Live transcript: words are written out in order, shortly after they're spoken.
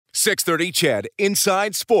630 CHED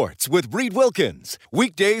Inside Sports with Reed Wilkins.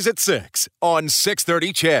 Weekdays at 6 on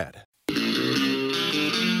 630 CHED.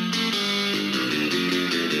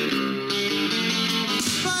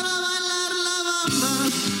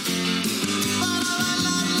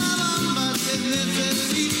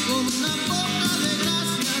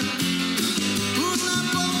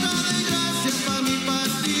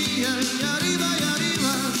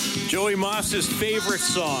 Joey Moss's favorite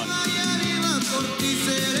song.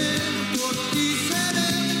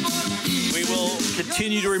 We will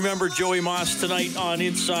continue to remember Joey Moss tonight on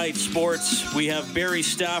Inside Sports. We have Barry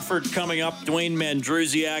Stafford coming up, Dwayne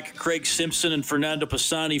Mandrusiak, Craig Simpson, and Fernando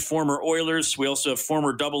Pisani, former Oilers. We also have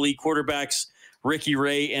former Double E quarterbacks Ricky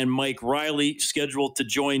Ray and Mike Riley scheduled to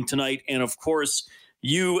join tonight. And, of course,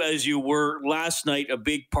 you, as you were last night, a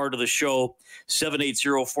big part of the show,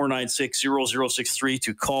 780-496-0063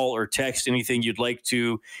 to call or text anything you'd like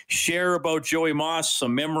to share about Joey Moss, a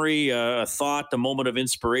memory, a thought, a moment of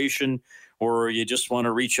inspiration, or you just want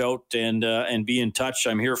to reach out and be in touch.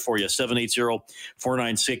 I'm here for you,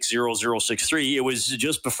 780-496-0063. It was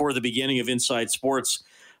just before the beginning of Inside Sports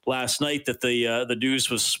last night that the news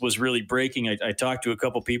was really breaking. I talked to a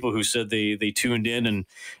couple people who said they tuned in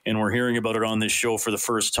and were hearing about it on this show for the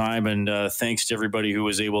first time. And thanks to everybody who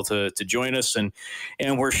was able to join us. And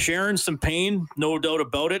we're sharing some pain, no doubt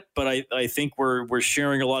about it. But I think we're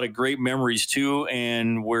sharing a lot of great memories too.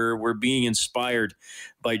 And we're being inspired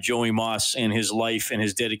by Joey Moss and his life and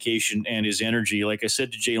his dedication and his energy. Like I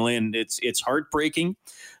said to Jalen, it's heartbreaking,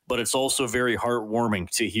 but it's also very heartwarming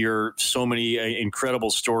to hear so many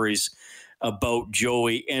incredible stories about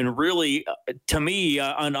Joey. And really, to me,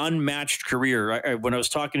 an unmatched career. When I was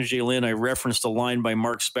talking to Jalen, I referenced a line by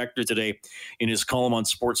Mark Spector today in his column on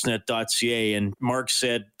sportsnet.ca. And Mark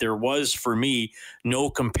said, there was, for me,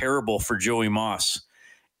 no comparable for Joey Moss.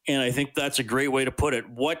 And I think that's a great way to put it.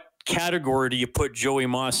 What category do you put Joey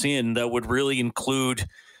Moss in that would really include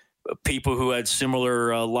people who had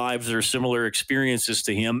similar lives or similar experiences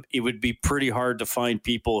to him? It would be pretty hard to find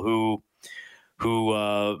people who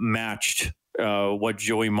matched what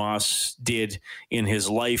Joey Moss did in his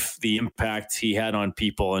life, the impact he had on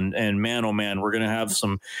people. And man, oh man, we're going to have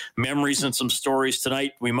some memories and some stories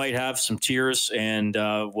tonight. We might have some tears, and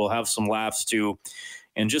we'll have some laughs too.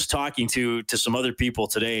 And just talking to some other people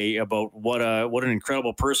today about what an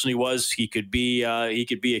incredible person he was. He could be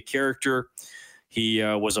a character. He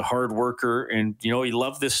was a hard worker, and he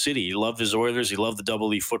loved this city. He loved his Oilers. He loved the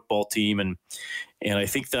Double E football team, and I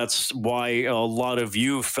think that's why a lot of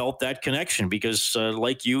you felt that connection, because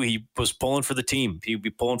like you, he was pulling for the team. He'd be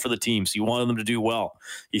pulling for the teams. He wanted them to do well.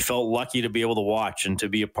 He felt lucky to be able to watch and to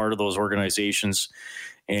be a part of those organizations.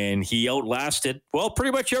 And he outlasted,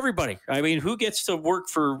 pretty much everybody. I mean, who gets to work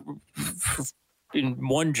for in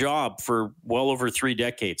one job for well over 3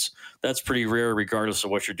 decades? That's pretty rare, regardless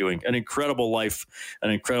of what you're doing. An incredible life.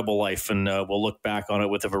 And we'll look back on it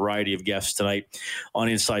with a variety of guests tonight on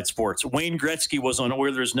Inside Sports. Wayne Gretzky was on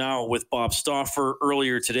Oilers Now with Bob Stauffer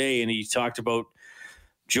earlier today, and he talked about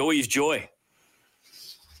Joey's joy.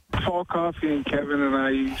 Paul Coffey and Kevin and I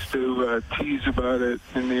used to tease about it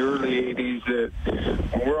in the early 80s that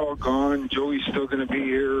when we're all gone, Joey's still going to be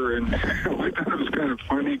here. And we thought it was kind of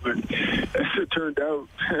funny, but as it turned out,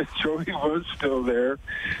 Joey was still there.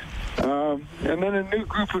 And then a new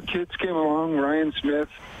group of kids came along, Ryan Smith,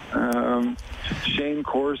 Shane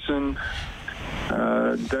Corson,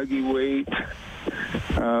 Dougie Waite.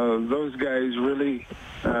 Those guys really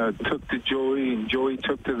took to Joey, and Joey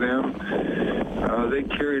took to them. They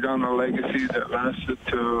carried on the legacy that lasted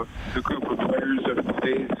to the group of players of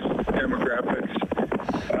today's demographics.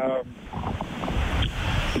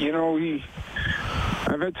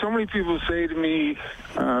 I've had so many people say to me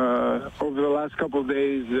over the last couple of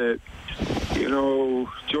days that,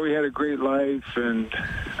 Joey had a great life, and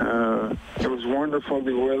it was wonderful,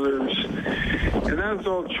 the Oilers. And that's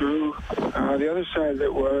all true. The other side of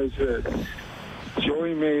it was that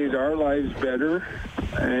Joey made our lives better,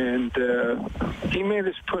 and he made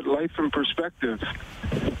us put life in perspective.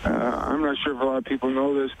 I'm not sure if a lot of people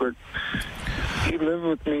know this, but he lived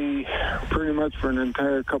with me pretty much for an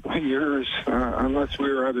entire couple of years, unless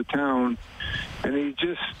we were out of town. And he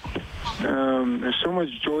just, there's so much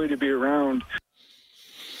joy to be around.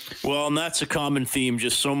 Well, and that's a common theme,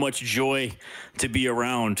 just so much joy to be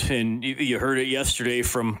around. And you heard it yesterday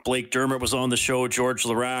from Blake Dermott was on the show, George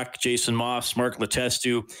Larac, Jason Moss, Mark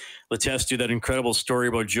Letestu, that incredible story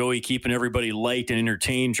about Joey keeping everybody light and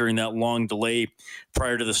entertained during that long delay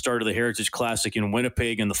prior to the start of the Heritage Classic in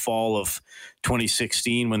Winnipeg in the fall of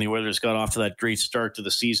 2016 when the Oilers got off to that great start to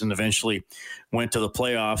the season, eventually went to the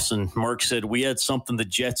playoffs. And Mark said, we had something the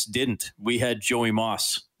Jets didn't. We had Joey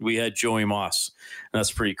Moss. And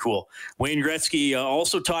that's pretty cool. Wayne Gretzky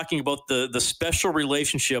also talking about the special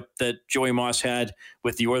relationship that Joey Moss had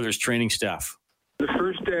with the Oilers training staff. The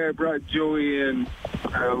first day I brought Joey in,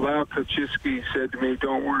 Lyle Kaczynski said to me,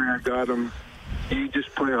 "Don't worry, I got him. You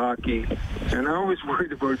just play hockey." And I always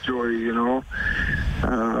worried about Joey, only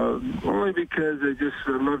because I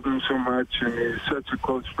loved him so much and he's such a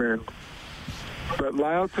close friend. But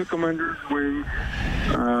Lyle took him under his wing.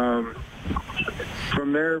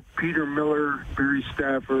 From there, Peter Miller, Barry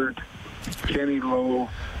Stafford, Kenny Lowe,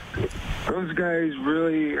 those guys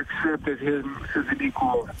really accepted him as an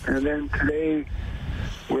equal. And then today,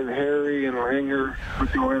 with Harry and Langer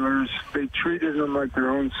with the Oilers, they treated him like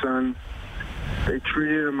their own son. They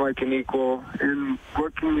treated him like an equal. And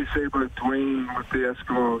what can you say about Dwayne with the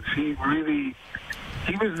Eskimos?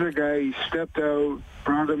 He was the guy. He stepped out,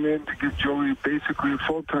 brought him in to give Joey basically a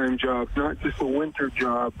full-time job, not just a winter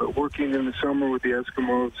job, but working in the summer with the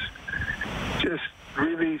Eskimos. Just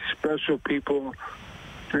really special people.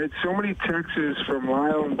 I had so many texts from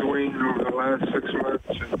Lyle and Dwayne over the last 6 months,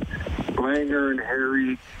 and Langer and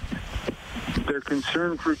Harry. They're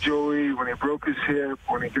concerned for Joey when he broke his hip,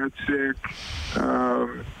 when he got sick.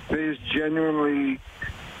 They just genuinely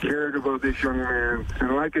cared about this young man.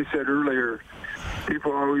 And like I said earlier,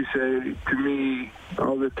 people always say to me,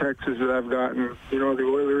 all the texts that I've gotten, the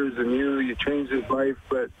Oilers and you changed his life.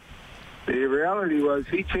 But the reality was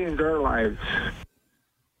he changed our lives.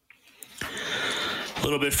 A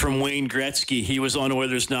little bit from Wayne Gretzky. He was on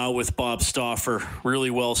Oilers Now with Bob Stauffer. Really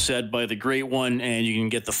well said by the great one, and you can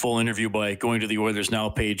get the full interview by going to the Oilers Now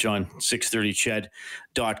page on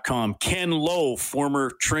 630ched.com. Ken Lowe, former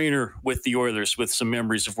trainer with the Oilers, with some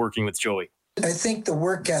memories of working with Joey. I think the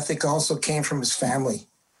work ethic also came from his family.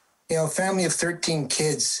 A family of 13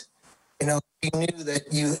 kids. You knew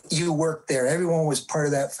that you worked there. Everyone was part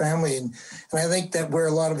of that family, and I think that where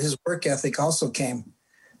a lot of his work ethic also came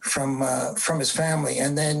from his family.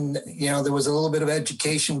 And then, there was a little bit of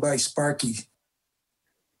education by Sparky.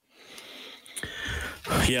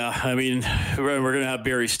 Yeah, I mean, we're going to have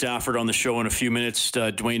Barry Stafford on the show in a few minutes,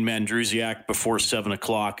 Dwayne Mandrusiak before 7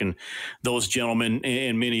 o'clock. And those gentlemen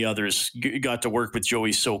and many others got to work with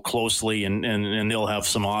Joey so closely, and they'll have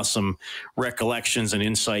some awesome recollections and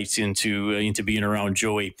insights into being around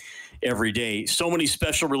Joey every day. So many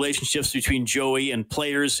special relationships between Joey and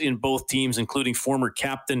players in both teams, including former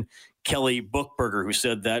captain Kelly Buchberger, who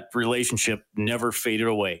said that relationship never faded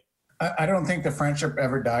away. I don't think the friendship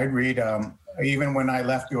ever died, Reed. Even when I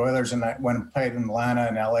left the Oilers and I went and played in Atlanta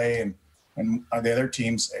and LA and the other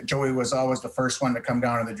teams, Joey was always the first one to come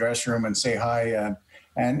down to the dressing room and say hi.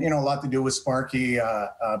 And a lot to do with Sparky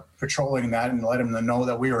patrolling that and let him know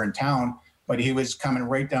that we were in town. But he was coming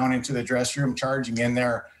right down into the dressing room, charging in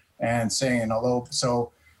there and saying hello.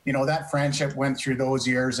 So, that friendship went through those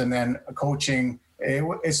years, and then coaching,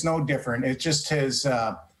 it's no different. It's just his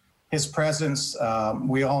presence.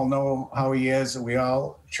 We all know how he is. We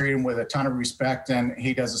all treat him with a ton of respect, and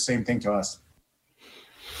he does the same thing to us.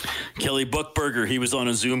 Kelly Buchberger, he was on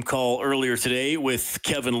a Zoom call earlier today with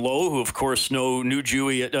Kevin Lowe, who, of course, knew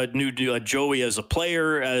Joey as a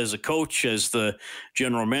player, as a coach, as the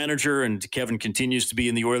general manager, and Kevin continues to be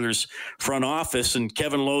in the Oilers front office. And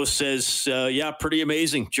Kevin Lowe says, pretty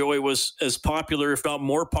amazing. Joey was as popular, if not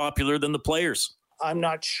more popular, than the players. I'm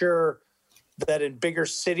not sure that in bigger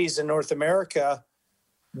cities in North America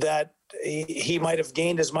that he might have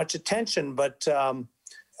gained as much attention, but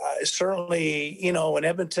certainly, in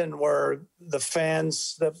Edmonton, where the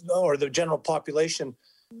fans or the general population,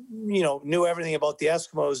 knew everything about the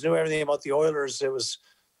Eskimos, knew everything about the Oilers. It was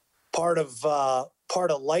part of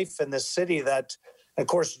life in this city. That, of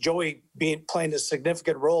course, Joey playing a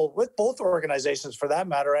significant role with both organizations, for that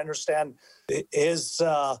matter. I understand his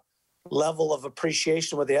level of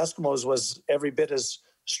appreciation with the Eskimos was every bit as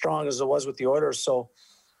strong as it was with the Oilers. So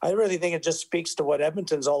I really think it just speaks to what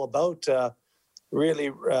Edmonton's all about. Really,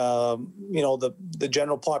 the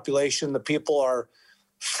general population, the people are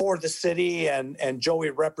for the city, and Joey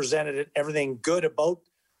represented everything good about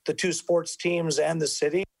the two sports teams and the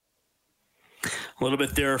city. A little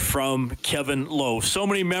bit there from Kevin Lowe. So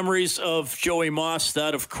many memories of Joey Moss.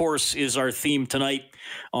 That, of course, is our theme tonight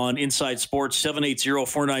on Inside Sports.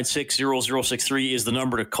 780-496-0063 is the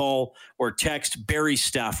number to call or text Barry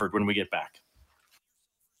Stafford when we get back.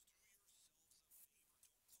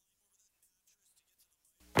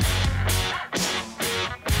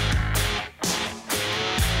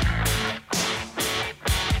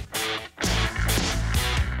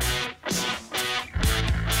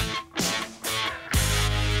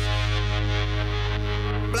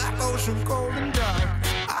 Cold and dark.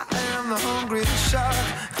 I am the hungry shark,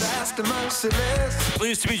 fast and merciless.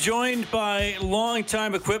 Pleased to be joined by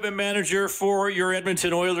longtime equipment manager for your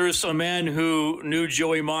Edmonton Oilers, a man who knew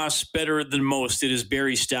Joey Moss better than most. It is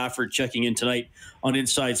Barry Stafford checking in tonight on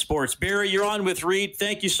Inside Sports. Barry, you're on with Reed.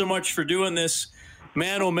 Thank you so much for doing this.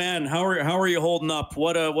 Man, oh man, how are you holding up?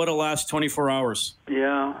 What a last 24 hours.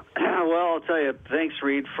 Yeah, well, I'll tell you, thanks,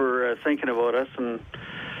 Reed, for thinking about us. And,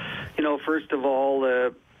 first of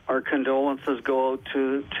all, our condolences go out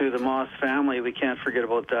to the Moss family. We can't forget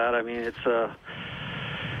about that. I mean, it's a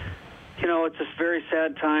very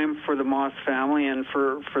sad time for the Moss family and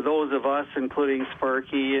for those of us, including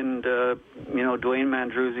Sparky and Dwayne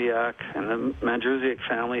Mandrusiak and the Mandrusiak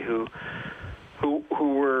family, who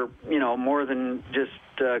were more than just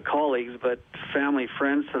colleagues, but family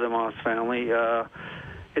friends to the Moss family.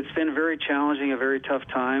 It's been very challenging, a very tough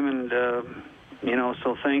time, and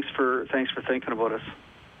so thanks for thinking about us.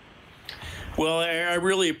 Well, I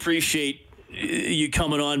really appreciate you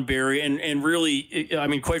coming on, Barry, and really, I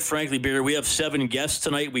mean, quite frankly, Barry, we have 7 guests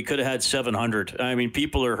tonight. We could have had 700. I mean,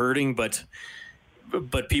 people are hurting, but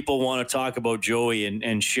people want to talk about Joey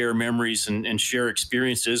and share memories and share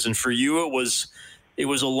experiences. And for you, it was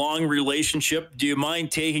a long relationship. Do you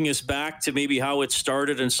mind taking us back to maybe how it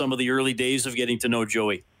started and some of the early days of getting to know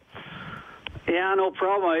Joey? Yeah, no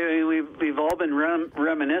problem. I mean, we've all been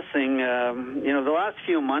reminiscing. The last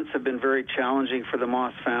few months have been very challenging for the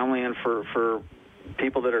Moss family and for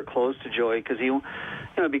people that are close to Joey, because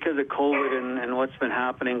because of COVID and what's been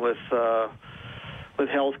happening with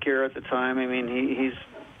healthcare at the time. I mean,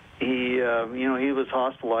 he was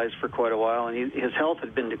hospitalized for quite a while, and his health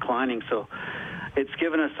had been declining. So it's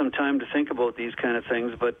given us some time to think about these kind of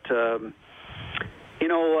things, but.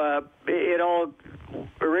 It all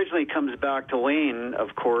originally comes back to Wayne,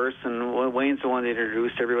 of course, and Wayne's the one that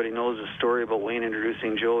introduced. Everybody knows the story about Wayne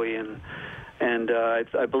introducing Joey, and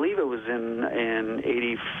I believe it was in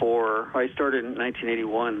 '84. I started in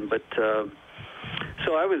 1981, but so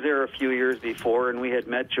I was there a few years before, and we had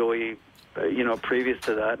met Joey, previous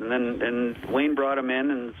to that, and Wayne brought him in,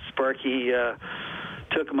 and Sparky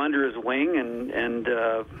took him under his wing, and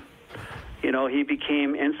he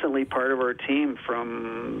became instantly part of our team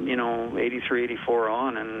from, 83, 84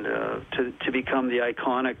 on, and to become the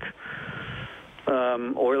iconic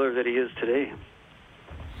Oiler that he is today.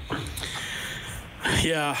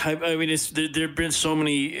 Yeah, I mean, there have been so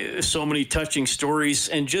many touching stories,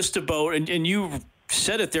 and just about, and you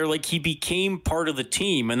said it there, like he became part of the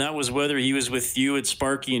team, and that was whether he was with you and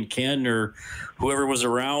Sparky and Ken or whoever was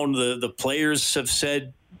around. The players have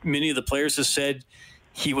said, many of the players have said,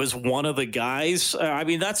 he was one of the guys. I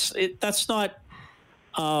mean, that's not.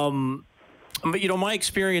 But my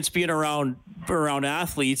experience being around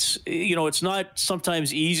athletes, it's not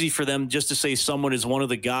sometimes easy for them just to say someone is one of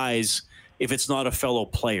the guys if it's not a fellow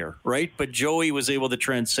player, right? But Joey was able to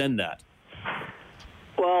transcend that.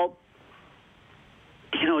 Well,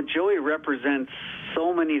 Joey represents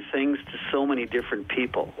so many things to so many different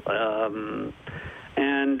people,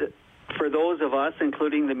 and. For those of us,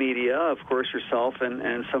 including the media, of course yourself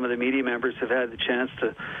and some of the media members have had the chance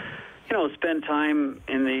to, spend time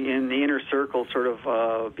in the inner circle, sort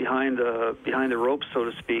of behind the ropes, so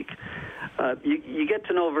to speak. You get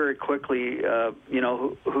to know very quickly,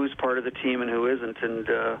 who's part of the team and who isn't, and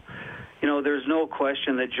there's no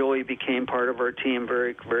question that Joey became part of our team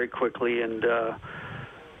very, very quickly, and I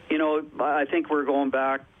think we're going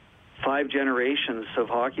back 5 generations of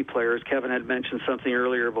hockey players. Kevin had mentioned something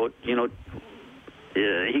earlier about, he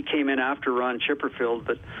came in after Ron Chipperfield,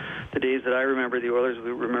 but the days that I remember the Oilers, we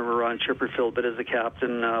remember Ron Chipperfield, but as the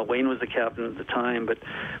captain, Wayne was the captain at the time, but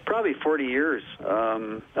probably 40 years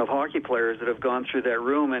of hockey players that have gone through that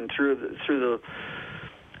room, and through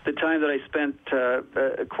the time that I spent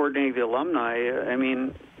coordinating the alumni. I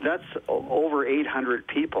mean, that's over 800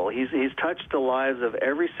 people. He's touched the lives of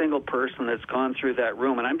every single person that's gone through that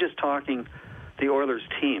room. And I'm just talking the Oilers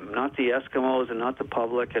team, not the Eskimos and not the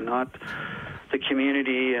public and not the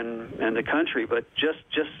community and the country, but just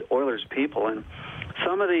Oilers people. And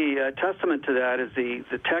some of the testament to that is the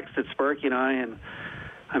text that Sparky and I, and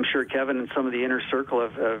I'm sure Kevin and some of the inner circle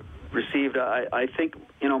received. I think,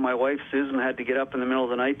 my wife Susan had to get up in the middle of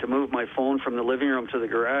the night to move my phone from the living room to the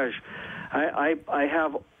garage. I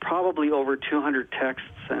have probably over 200 texts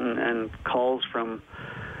and calls from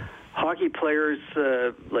hockey players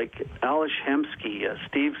like Alish Hemsky,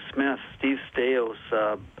 Steve Smith, Steve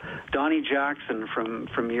Staios, Donnie Jackson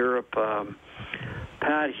from Europe,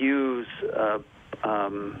 Pat Hughes,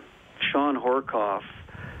 Sean Horkoff,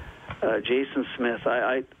 Jason Smith.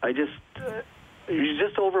 He's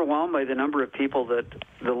just overwhelmed by the number of people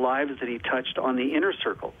the lives that he touched on the inner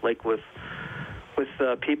circle, like with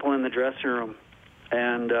people in the dressing room.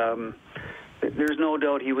 And there's no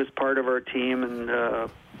doubt he was part of our team, and a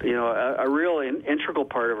real integral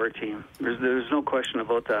part of our team. There's no question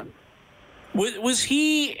about that. Was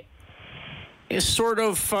he sort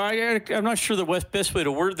of? I'm not sure the best way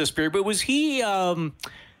to word this, Barry, but was he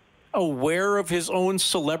aware of his own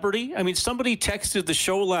celebrity? I mean, somebody texted the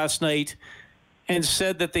show last night and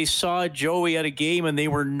said that they saw Joey at a game and they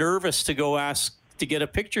were nervous to go ask to get a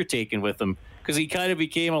picture taken with him because he kind of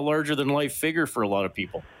became a larger-than-life figure for a lot of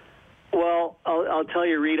people. Well, I'll tell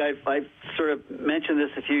you, Reed, I've sort of mentioned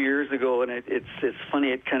this a few years ago, and it's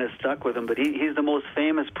funny, it kind of stuck with him, but he's the most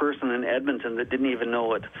famous person in Edmonton that didn't even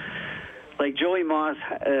know it. Like Joey Moss,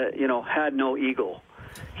 had no ego.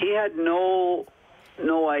 He had no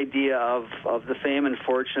idea of the fame and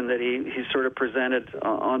fortune that he sort of presented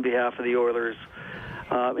on behalf of the Oilers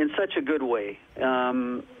in such a good way.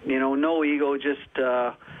 No ego, just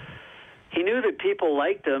he knew that people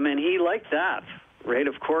liked him, and he liked that. Right,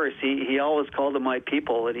 of course. He always called them my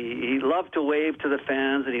people, and he loved to wave to the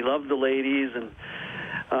fans, and he loved the ladies, and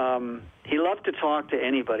he loved to talk to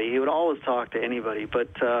anybody. He would always talk to anybody, but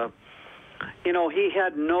he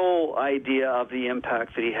had no idea of the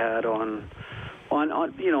impact that he had on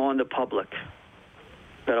the public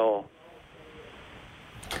at all.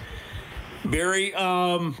 Barry,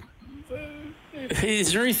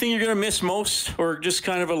 is there anything you're going to miss most, or just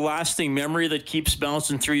kind of a lasting memory that keeps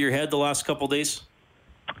bouncing through your head the last couple of days?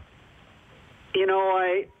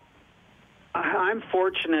 I'm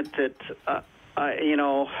fortunate that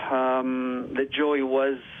that Joey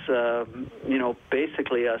was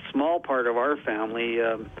basically a small part of our family,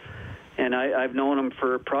 and I've known him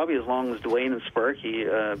for probably as long as Dwayne and Sparky.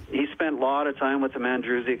 He spent a lot of time with the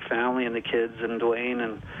Mandrusiak family and the kids and Dwayne,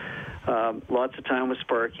 and lots of time with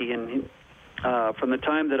Sparky. And from the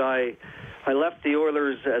time that I left the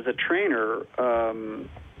Oilers as a trainer,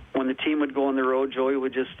 when the team would go on the road, Joey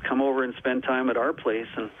would just come over and spend time at our place,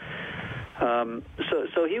 and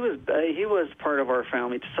so he was part of our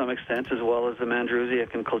family to some extent, as well as the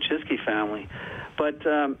Mandrusiak and Kolchiski family. But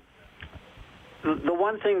the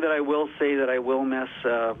one thing that I will say that I will miss,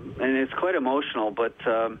 and it's quite emotional, but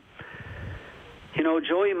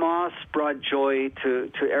Joey Moss brought joy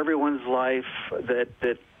to everyone's life that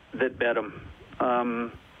met him.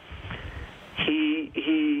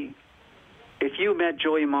 He if you met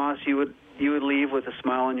Joey Moss, you would leave with a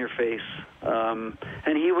smile on your face, and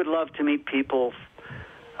he would love to meet people.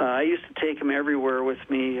 I used to take him everywhere with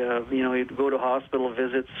me. He'd go to hospital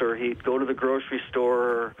visits, or he'd go to the grocery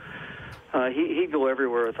store, or he'd go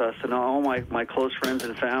everywhere with us. And all my close friends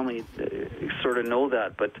and family sort of know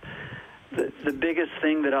that. But the biggest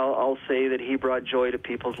thing that I'll say that he brought joy to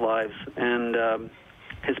people's lives, and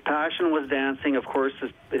his passion was dancing. Of course,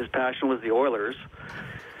 his passion was the Oilers.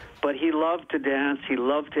 But he loved to dance, he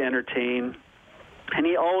loved to entertain, and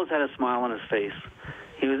he always had a smile on his face.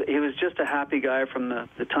 He was just a happy guy from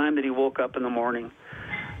the time that he woke up in the morning.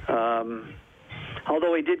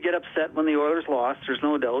 Although he did get upset when the Oilers lost, there's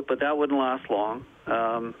no doubt, but that wouldn't last long.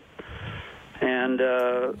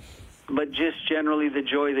 But just generally the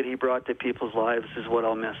joy that he brought to people's lives is what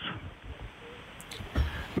I'll miss.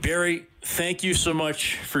 Barry, thank you so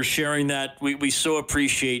much for sharing that. We so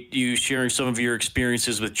appreciate you sharing some of your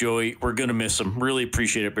experiences with Joey. We're going to miss him. Really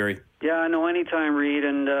appreciate it, Barry. Yeah, no, anytime, Reed.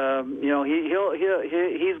 And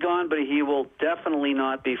he's gone, but he will definitely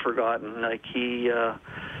not be forgotten. Like he's an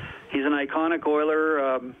iconic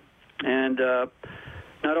Oiler, and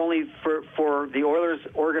not only for the Oilers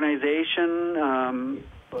organization,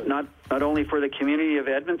 not only for the community of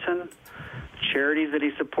Edmonton, charities that he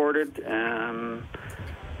supported.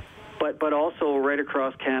 But also right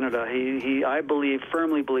across Canada. I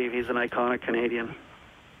firmly believe he's an iconic Canadian.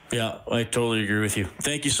 Yeah, I totally agree with you.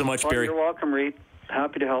 Thank you so much, Barry. You're welcome, Reed.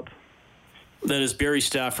 Happy to help. That is Barry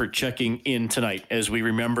Stafford checking in tonight as we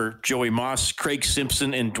remember Joey Moss, Craig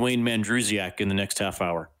Simpson, and Dwayne Mandrusiak in the next half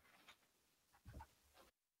hour.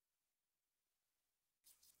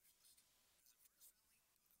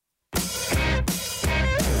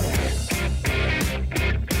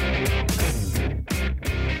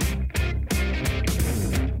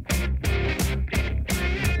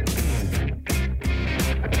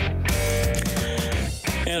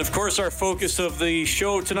 course, our focus of the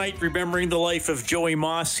show tonight, remembering the life of Joey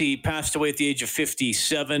Moss. He passed away at the age of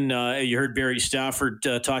 57. You heard Barry Stafford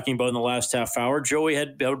talking about in the last half hour. Joey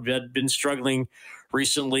had been struggling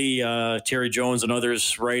recently. Terry Jones and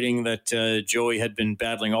others writing that Joey had been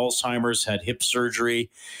battling Alzheimer's, had hip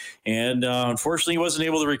surgery, and unfortunately he wasn't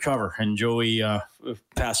able to recover. And Joey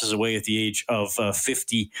passes away at the age of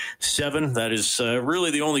 57. That is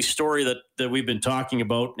really the only story that we've been talking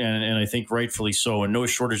about, and I think rightfully so, and no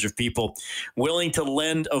shortage of people willing to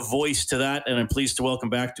lend a voice to that. And I'm pleased to welcome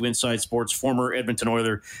back to Inside Sports former Edmonton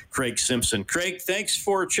Oiler Craig Simpson. Craig, thanks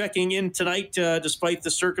for checking in tonight despite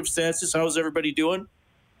the circumstances. How's everybody doing?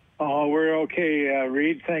 Oh, we're okay,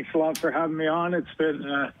 Reed. Thanks a lot for having me on. It's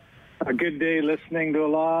been a good day listening to a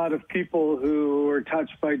lot of people who were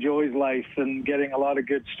touched by Joey's life and getting a lot of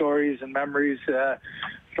good stories and memories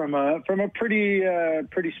from a pretty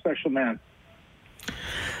special man.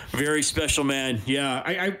 Very special man. Yeah.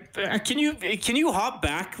 I can you hop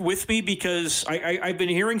back with me, because I've been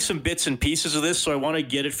hearing some bits and pieces of this, so I want to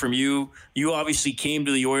get it from you. You obviously came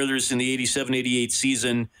to the Oilers in the 87-88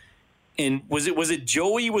 season. And was it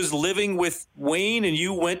Joey was living with Wayne and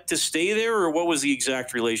you went to stay there, or what was the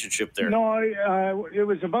exact relationship there? No, it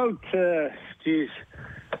was about,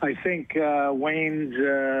 I think Wayne's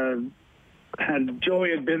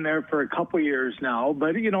Joey had been there for a couple years now.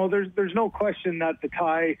 But, there's no question that the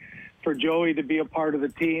tie for Joey to be a part of the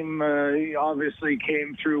team obviously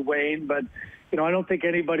came through Wayne. But, I don't think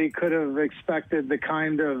anybody could have expected the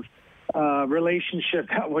kind of relationship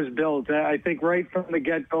that was built. I think right from the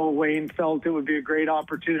get-go, Wayne felt it would be a great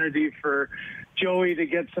opportunity for Joey to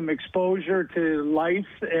get some exposure to life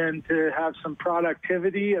and to have some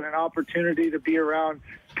productivity and an opportunity to be around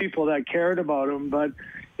people that cared about him. But,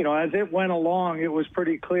 as it went along, it was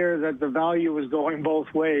pretty clear that the value was going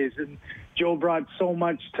both ways. And Joe brought so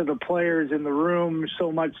much to the players in the room,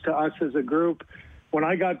 so much to us as a group. When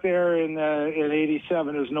I got there in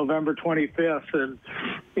 87, it was November 25th. And,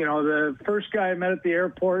 the first guy I met at the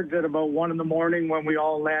airport at about 1 a.m. when we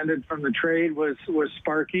all landed from the trade was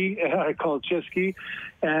Sparky, I call it Chisky.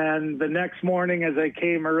 And the next morning, as I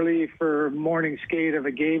came early for morning skate of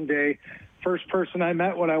a game day, first person I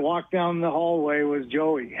met when I walked down the hallway was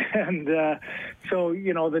Joey. And so,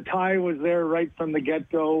 the tie was there right from the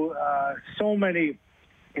get-go. So many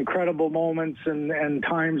incredible moments and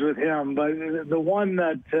times with him. But the one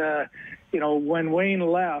that, when Wayne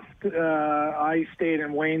left, I stayed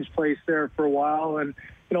in Wayne's place there for a while. And,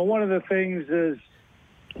 one of the things is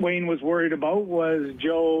Wayne was worried about was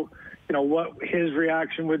Joe, what his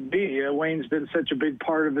reaction would be. Wayne's been such a big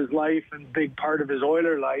part of his life and big part of his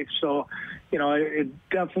Oiler life. So, it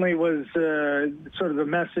definitely was sort of the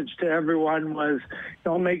message to everyone was,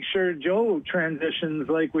 make sure Joe transitions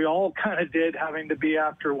like we all kind of did, having to be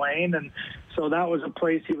after Wayne. And so that was a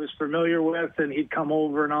place he was familiar with, and he'd come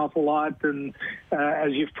over an awful lot. And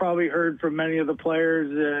as you've probably heard from many of the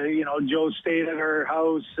players, Joe stayed at our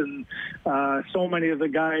house, and so many of the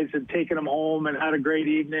guys had taken him home and had a great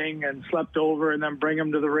evening and slept over and then bring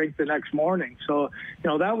him to the rink the next morning. So,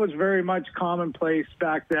 that was very much commonplace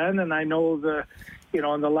back then. And I know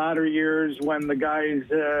in the latter years when the guys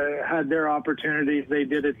had their opportunities, they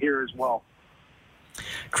did it here as well.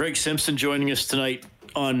 Craig Simpson joining us tonight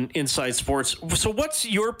on Inside Sports. So what's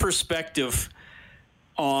your perspective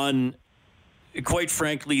on, quite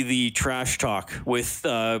frankly, the trash talk with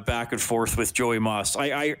back and forth with Joey Moss?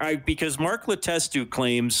 Because Mark Letestu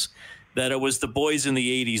claims that it was the boys in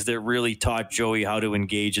the 80s that really taught Joey how to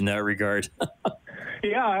engage in that regard.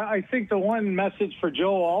 Yeah, I think the one message for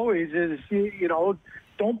Joe always is,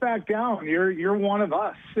 don't back down. You're one of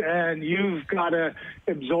us, and you've got to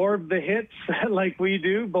absorb the hits like we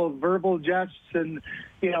do, both verbal jests and,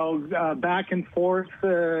 back and forth,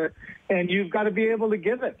 and you've got to be able to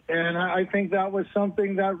give it. And I think that was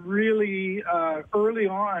something that really early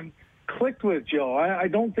on clicked with Joe. I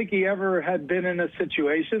don't think he ever had been in a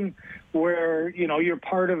situation where, you're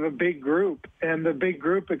part of a big group and the big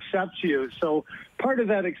group accepts you. So part of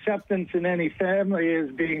that acceptance in any family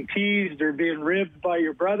is being teased or being ribbed by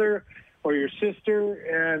your brother or your sister.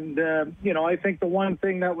 And, I think the one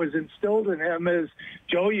thing that was instilled in him is,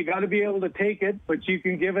 Joe, you got to be able to take it, but you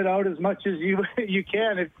can give it out as much as you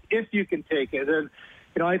can if you can take it. And,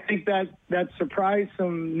 I think that surprised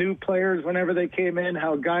some new players whenever they came in,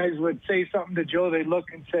 how guys would say something to Joe, they'd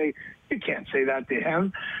look and say, you can't say that to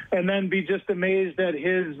him, and then be just amazed at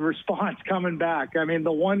his response coming back. I mean,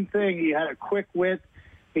 the one thing, he had a quick wit,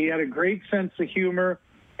 he had a great sense of humor,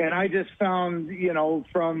 and I just found,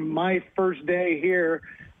 from my first day here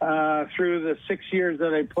through the 6 years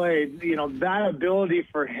that I played, that ability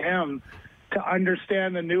for him to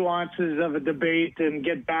understand the nuances of a debate and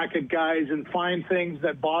get back at guys and find things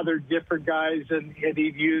that bothered different guys, and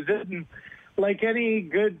he'd use it. And like any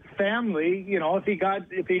good family,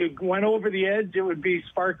 if he went over the edge, it would be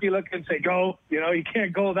Sparky looking and say, go, you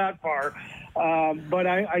can't go that far. But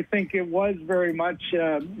I think it was very much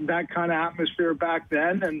that kind of atmosphere back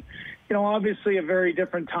then. And, obviously a very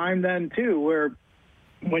different time then too, where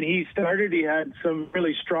when he started, he had some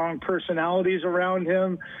really strong personalities around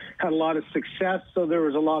him, had a lot of success. So there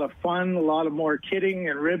was a lot of fun, a lot of more kidding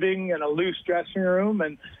and ribbing and a loose dressing room.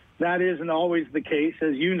 And that isn't always the case,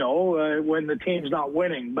 as you know, when the team's not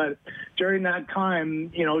winning. But during that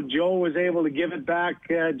time, Joe was able to give it back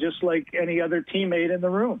just like any other teammate in the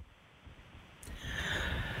room.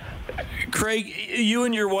 Craig, you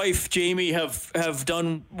and your wife, Jamie, have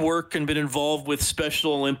done work and been involved with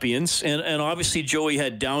Special Olympians, and obviously Joey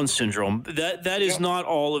had Down syndrome. That is not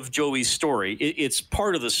all of Joey's story. It's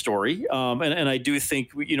part of the story, and I do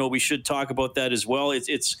think we should talk about that as well.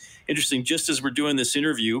 It's interesting. Just as we're doing this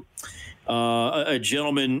interview, a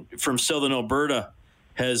gentleman from Southern Alberta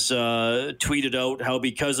has tweeted out how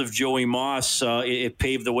because of Joey Moss, it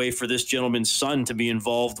paved the way for this gentleman's son to be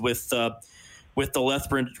involved with the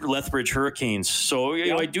Lethbridge Hurricanes. So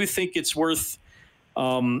I do think it's worth.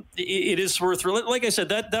 It is worth. Like I said,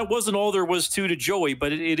 that wasn't all there was to Joey,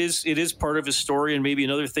 but it is part of his story, and maybe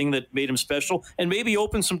another thing that made him special, and maybe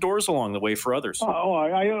opened some doors along the way for others. Oh,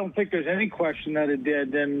 I don't think there's any question that it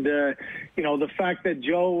did, and the fact that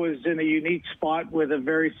Joe was in a unique spot with a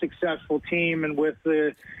very successful team and with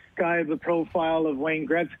the guy of the profile of Wayne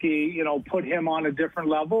Gretzky, put him on a different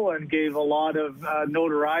level and gave a lot of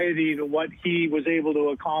notoriety to what he was able to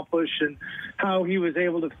accomplish and how he was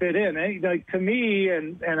able to fit in. Like, to me,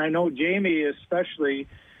 and I know Jamie especially,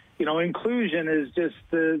 inclusion is just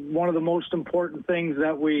one of the most important things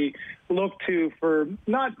that we look to for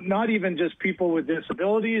not even just people with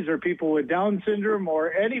disabilities or people with Down syndrome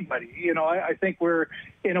or anybody. I think we're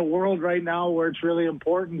in a world right now where it's really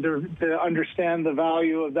important to understand the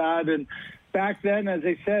value of that. And back then, as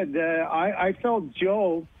I said, I felt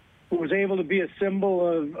Joe was able to be a symbol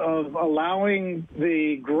of allowing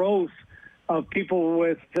the growth of people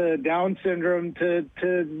with Down syndrome to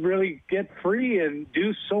really get free and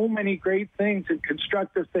do so many great things and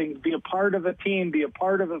constructive things, be a part of a team, be a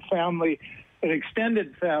part of a family, an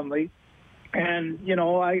extended family. And,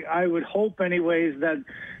 I would hope anyways that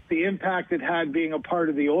the impact it had being a part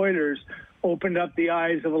of the Oilers opened up the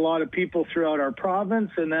eyes of a lot of people throughout our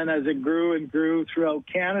province. And then as it grew and grew throughout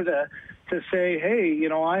Canada, to say, hey,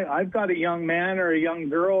 I've got a young man or a young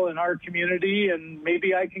girl in our community, and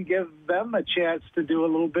maybe I can give them a chance to do a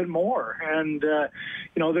little bit more. And,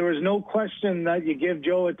 there was no question that you give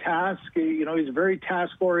Joe a task. He's a very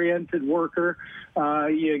task-oriented worker.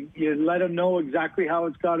 You let him know exactly how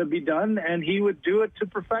it's got to be done, and he would do it to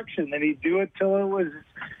perfection, and he'd do it till it was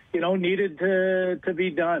needed to be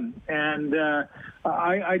done. And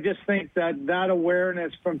I just think that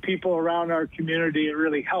awareness from people around our community, it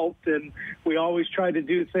really helped. And we always try to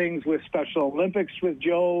do things with Special Olympics with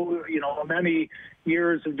Joe, many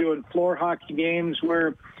years of doing floor hockey games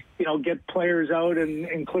where, get players out and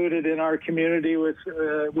included in our community with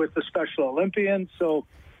the Special Olympians. So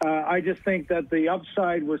I just think that the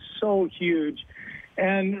upside was so huge.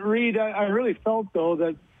 And Reed, I really felt, though,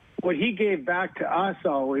 that what he gave back to us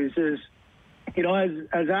always is,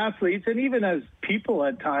 as athletes and even as people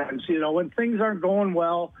at times, when things aren't going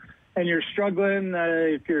well and you're struggling,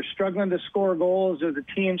 if you're struggling to score goals or the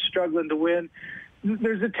team's struggling to win,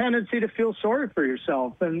 there's a tendency to feel sorry for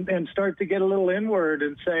yourself and start to get a little inward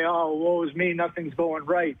and say, oh, woe is me, nothing's going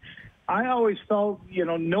right. I always felt,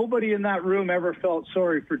 nobody in that room ever felt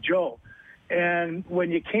sorry for Joe. And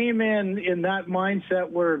when you came in that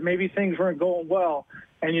mindset where maybe things weren't going well,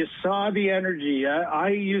 and you saw the energy. I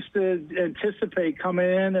used to anticipate coming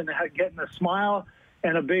in and getting a smile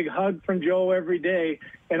and a big hug from Joe every day.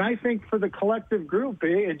 And I think for the collective group,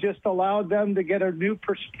 it just allowed them to get a new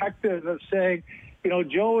perspective of saying,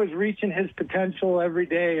 Joe is reaching his potential every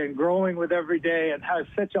day and growing with every day and has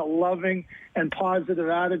such a loving and positive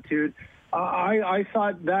attitude. I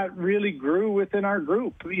thought that really grew within our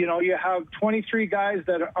group. You have 23 guys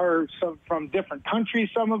that are from different countries,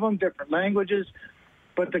 some of them different languages,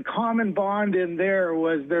 but the common bond in there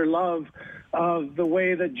was their love of the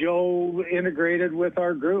way that Joe integrated with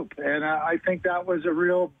our group. And I think that was a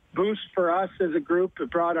real boost for us as a group.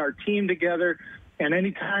 It brought our team together. And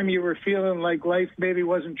anytime you were feeling like life maybe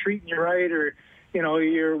wasn't treating you right or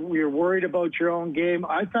you're worried about your own game.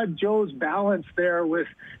 I thought Joe's balance there with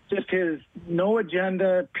just his no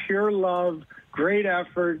agenda, pure love, great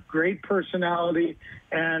effort, great personality,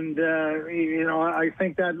 and I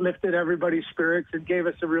think that lifted everybody's spirits and gave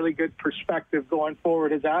us a really good perspective going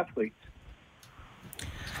forward as athletes.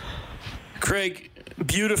 Craig,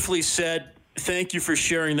 beautifully said. Thank you for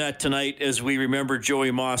sharing that tonight as we remember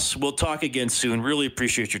Joey Moss. We'll talk again soon. Really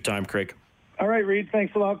appreciate your time, Craig. All right, Reed,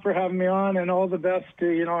 thanks a lot for having me on, and all the best.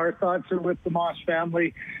 Our thoughts are with the Moss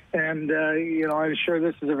family, and, I'm sure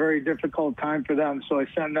this is a very difficult time for them, so I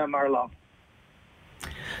send them our love.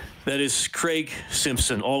 That is Craig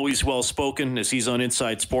Simpson, always well-spoken as he's on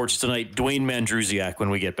Inside Sports tonight. Dwayne Mandrusiak when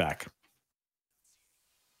we get back.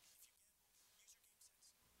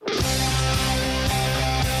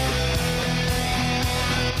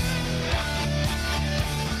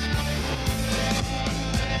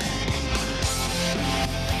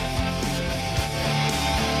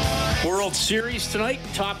 World Series tonight,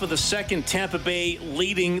 top of the second, Tampa Bay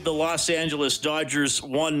leading the Los Angeles Dodgers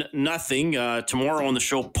 1-0. Tomorrow on the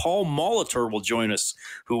show, Paul Molitor will join us,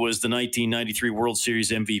 who was the 1993 World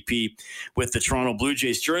Series MVP with the Toronto Blue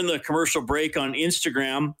Jays. During the commercial break on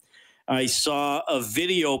Instagram, I saw a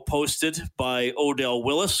video posted by Odell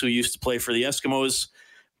Willis, who used to play for the Eskimos,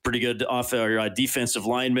 pretty good defensive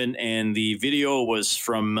lineman, and the video was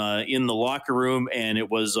from in the locker room, and it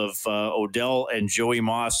was of Odell and Joey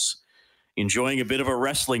Moss enjoying a bit of a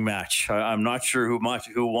wrestling match. I'm not sure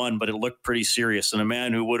who won, but it looked pretty serious. And a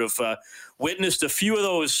man who would have witnessed a few of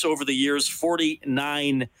those over the years,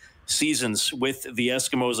 49 seasons with the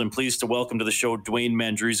Eskimos. I'm pleased to welcome to the show Dwayne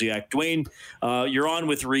Mandrusiak. Dwayne, you're on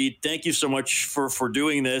with Reed. Thank you so much for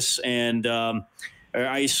doing this. And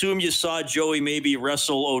I assume you saw Joey maybe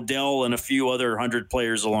wrestle Odell and a few other 100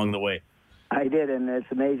 players along the way. I did, and it's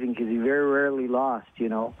amazing because he very rarely lost,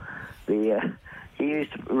 He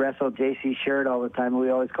used to wrestle J.C. Sherritt all the time.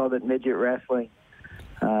 We always called it midget wrestling.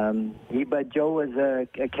 But Joe was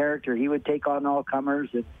a character. He would take on all comers,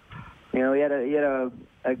 and he had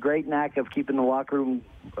a great knack of keeping the locker room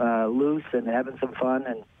loose and having some fun.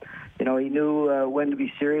 And he knew when to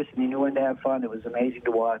be serious and he knew when to have fun. It was amazing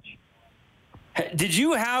to watch. Did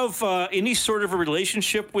you have any sort of a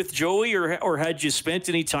relationship with Joey, or had you spent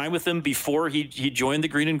any time with him before he joined the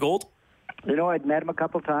Green and Gold? I'd met him a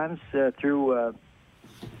couple times through.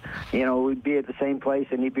 We'd be at the same place,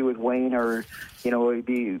 and he'd be with Wayne, or he'd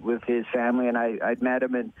be with his family, and I'd met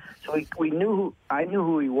him, and so I knew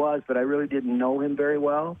who he was, but I really didn't know him very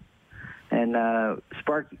well. And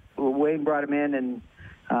Wayne brought him in and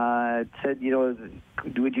said,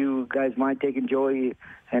 would you guys mind taking Joey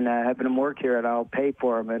and having him work here, and I'll pay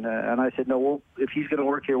for him. And I said, no, if he's going to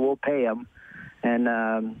work here, we'll pay him. And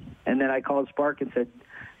then I called Spark and said,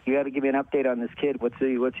 you got to give me an update on this kid. What's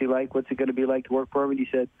he like? What's it going to be like to work for him? And he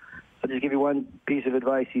said, I'll just give you one piece of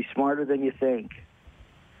advice. He's smarter than you think.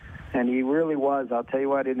 And he really was. I'll tell you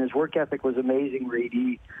what, and his work ethic was amazing,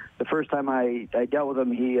 Reed. The first time I dealt with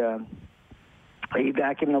him, he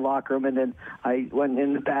vacuumed the locker room, and then I went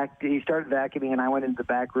in the back. He started vacuuming, and I went into the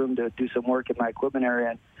back room to do some work in my equipment area.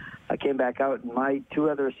 And I came back out, and my two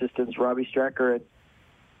other assistants, Robbie Strecker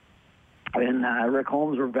and Rick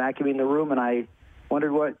Holmes, were vacuuming the room, and I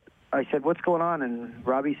wondered I said, what's going on? And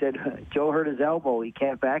Robbie said, Joe hurt his elbow. He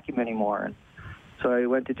can't vacuum anymore. And so I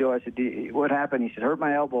went to Joe. I said, what happened? He said, hurt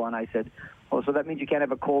my elbow. And I said, oh, so that means you can't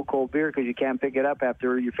have a cold beer because you can't pick it up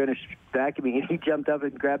after you finish vacuuming. And he jumped up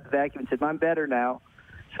and grabbed the vacuum and said, I'm better now.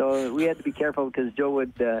 So we had to be careful because Joe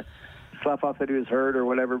would slough off that he was hurt or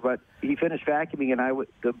whatever. But he finished vacuuming, and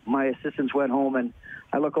my assistants went home, and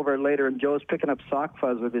I look over later, and Joe's picking up sock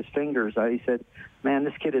fuzz with his fingers. He said, man,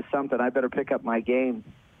 this kid is something. I better pick up my game.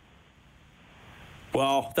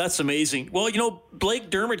 Wow, that's amazing. Well, Blake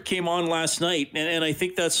Dermott came on last night, and I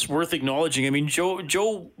think that's worth acknowledging. I mean,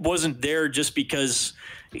 Joe wasn't there just because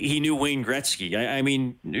he knew Wayne Gretzky. I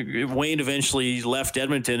mean, Wayne eventually left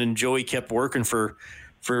Edmonton, and Joey kept working for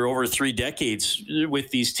over 3 decades with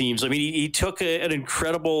these teams. I mean, he took an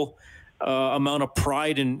incredible amount of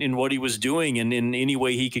pride in what he was doing, and in any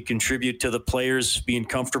way he could contribute to the players being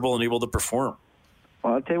comfortable and able to perform.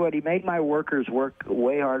 Well, I'll tell you what, he made my workers work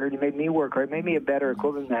way harder. He made me work hard. He made me a better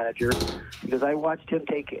equipment manager because I watched him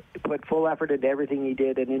put full effort into everything he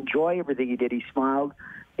did and enjoy everything he did. He smiled,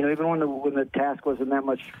 even when the task wasn't that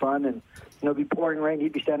much fun, and it'd be pouring rain,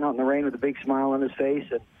 he'd be standing out in the rain with a big smile on his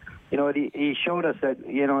face. And he showed us that,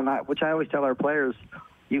 which I always tell our players,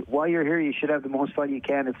 while you're here, you should have the most fun you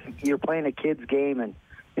can. If you're playing a kid's game, and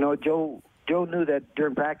Joe knew that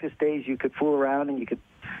during practice days you could fool around and you could,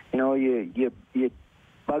 you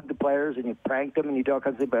bugged the players and you pranked them and you do all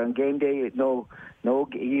kinds of things. But on game day, he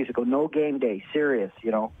used to go, no game day, serious,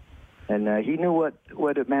 And he knew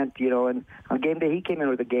what it meant, And on game day, he came in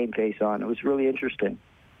with a game face on. It was really interesting.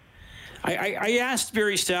 I asked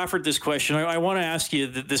Barry Stafford this question. I want to ask you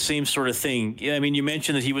the same sort of thing. I mean, you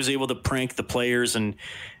mentioned that he was able to prank the players and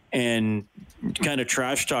kind of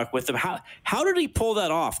trash talk with them. How did he pull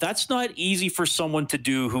that off? That's not easy for someone to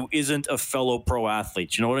do who isn't a fellow pro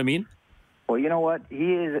athlete. You know what I mean? Well, you know what?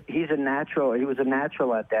 He's a natural. He was a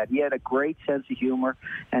natural at that. He had a great sense of humor,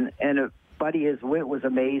 and buddy, his wit was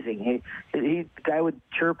amazing. The guy would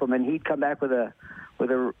chirp him, and he'd come back with a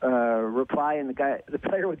reply, and the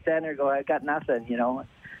player would stand there and go, "I got nothing,"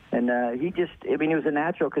 And he was a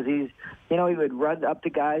natural because he would run up to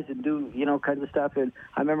guys and do, kinds of stuff. And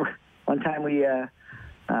I remember one time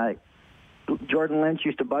Jordan Lynch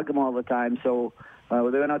used to bug him all the time. So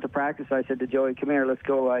when they went out to practice, I said to Joey, "Come here, let's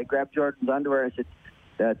go." I grabbed Jordan's underwear. I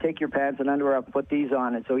said, "Take your pants and underwear up, put these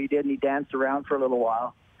on." And so he did, and he danced around for a little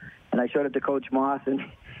while. And I showed it to Coach Moss, and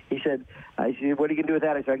he said, "I said, what are you going to do with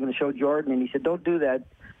that?" I said, "I'm going to show Jordan." And he said, "Don't do that.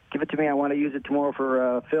 Give it to me. I want to use it tomorrow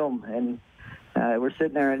for film." And we're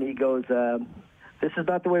sitting there, and he goes, "This is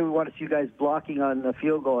not the way we want to see you guys blocking on the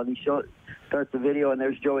field goal." And he starts the video, and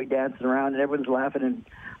there's Joey dancing around, and everyone's laughing. And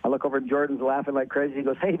I look over, and Jordan's laughing like crazy. He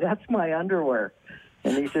goes, "Hey, that's my underwear."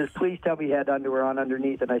 And he says, "Please tell me you had underwear on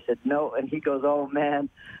underneath." And I said, "No." And he goes, "Oh, man."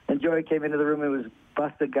 And Joey came into the room and was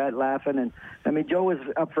busted gut laughing. And, I mean, Joe was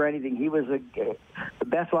up for anything. He was the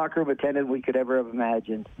best locker room attendant we could ever have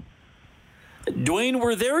imagined. Dwayne,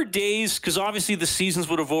 were there days, because obviously the seasons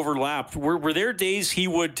would have overlapped, were there days he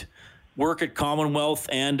would work at Commonwealth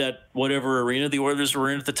and at whatever arena the Oilers were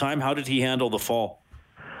in at the time? How did he handle the fall?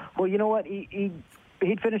 Well, you know what? He'd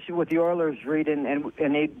finish with the Oilers, Reed, and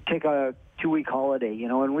they'd take a 2-week holiday,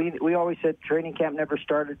 and we always said training camp never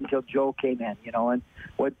started until Joe came in, and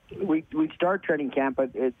we'd start training camp, but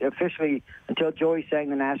officially until Joey sang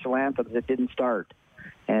the national anthems, it didn't start.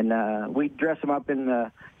 And we'd dress him up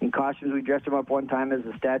in costumes. We dressed him up one time as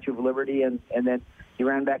the Statue of Liberty, and then he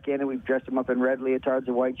ran back in, and we dressed him up in red leotards,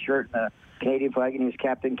 a white shirt, and a Canadian flag, and he was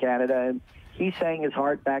Captain Canada. And he sang as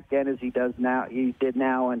hard back then as he did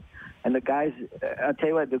now. And the guys, I'll tell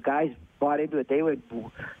you what, the guys bought into it. They would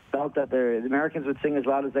felt that the Americans would sing as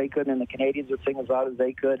loud as they could, and the Canadians would sing as loud as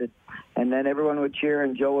they could, and then everyone would cheer,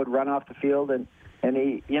 and Joe would run off the field, and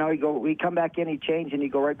he'd come back in, he'd change, and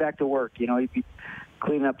he'd go right back to work. He'd be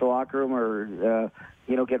cleaning up the locker room or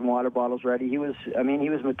getting water bottles ready. He was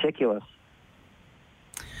meticulous.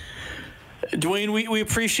 Dwayne, we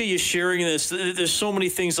appreciate you sharing this. There's so many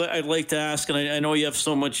things I'd like to ask, and I know you have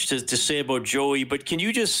so much to say about Joey, but can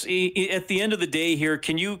you just, at the end of the day here,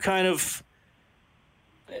 can you kind of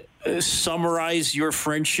summarize your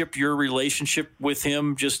friendship, your relationship with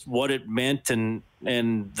him, just what it meant and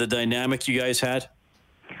the dynamic you guys had?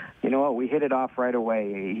 You know what? We hit it off right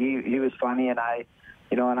away. He was funny, and I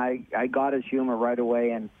got his humor right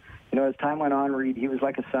away. And, as time went on, Reed, he was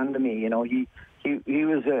like a son to me.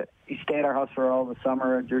 He stayed at our house for all the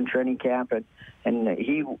summer during training camp, and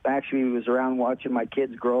he actually was around watching my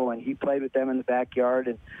kids grow, and he played with them in the backyard.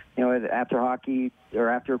 And after hockey or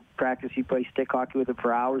after practice, he played stick hockey with them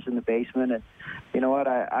for hours in the basement. And you know what?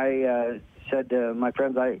 I said to my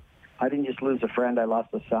friends, I didn't just lose a friend, I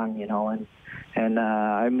lost a son. And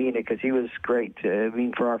I mean it, because he was great.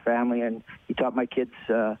 For our family, and he taught my kids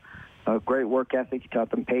a great work ethic. He taught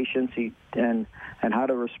them patience, and how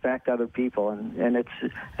to respect other people, and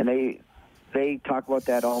they talk about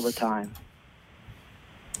that all the time.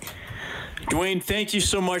 Dwayne, thank you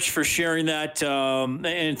so much for sharing that,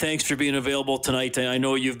 and thanks for being available tonight. I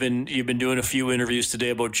know you've been doing a few interviews today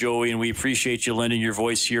about Joey, and we appreciate you lending your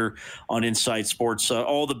voice here on Inside Sports.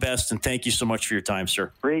 All the best, and thank you so much for your time,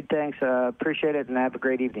 sir. Reed, thanks. Appreciate it, and have a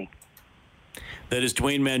great evening. That is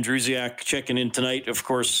Dwayne Mandrusiak checking in tonight. Of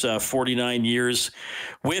course, 49 years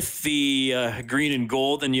with the green and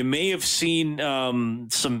gold. And you may have seen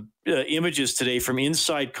some images today from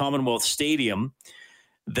inside Commonwealth Stadium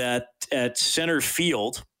that at center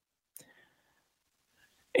field,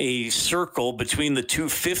 a circle between the two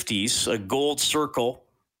 50s, a gold circle.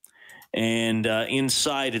 And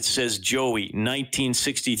inside it says Joey,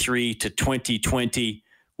 1963 to 2020,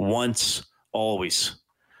 once, always.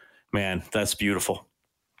 Man, that's beautiful.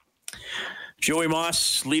 Joey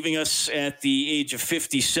Moss leaving us at the age of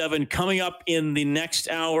 57. Coming up in the next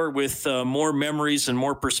hour with more memories and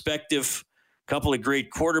more perspective. A couple of great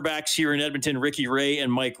quarterbacks here in Edmonton, Ricky Ray and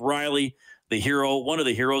Mike Riley, one of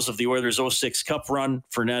the heroes of the Oilers 06 Cup run,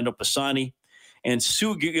 Fernando Pisani. and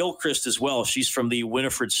Sue Gilchrist as well. She's from the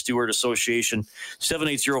Winifred Stewart Association.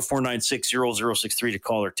 780-496-0063 to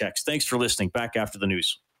call or text. Thanks for listening. Back after the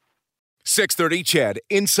news. 630 CHED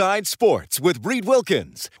Inside Sports with Reed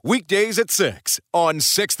Wilkins. Weekdays at 6 on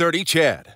 630 CHED.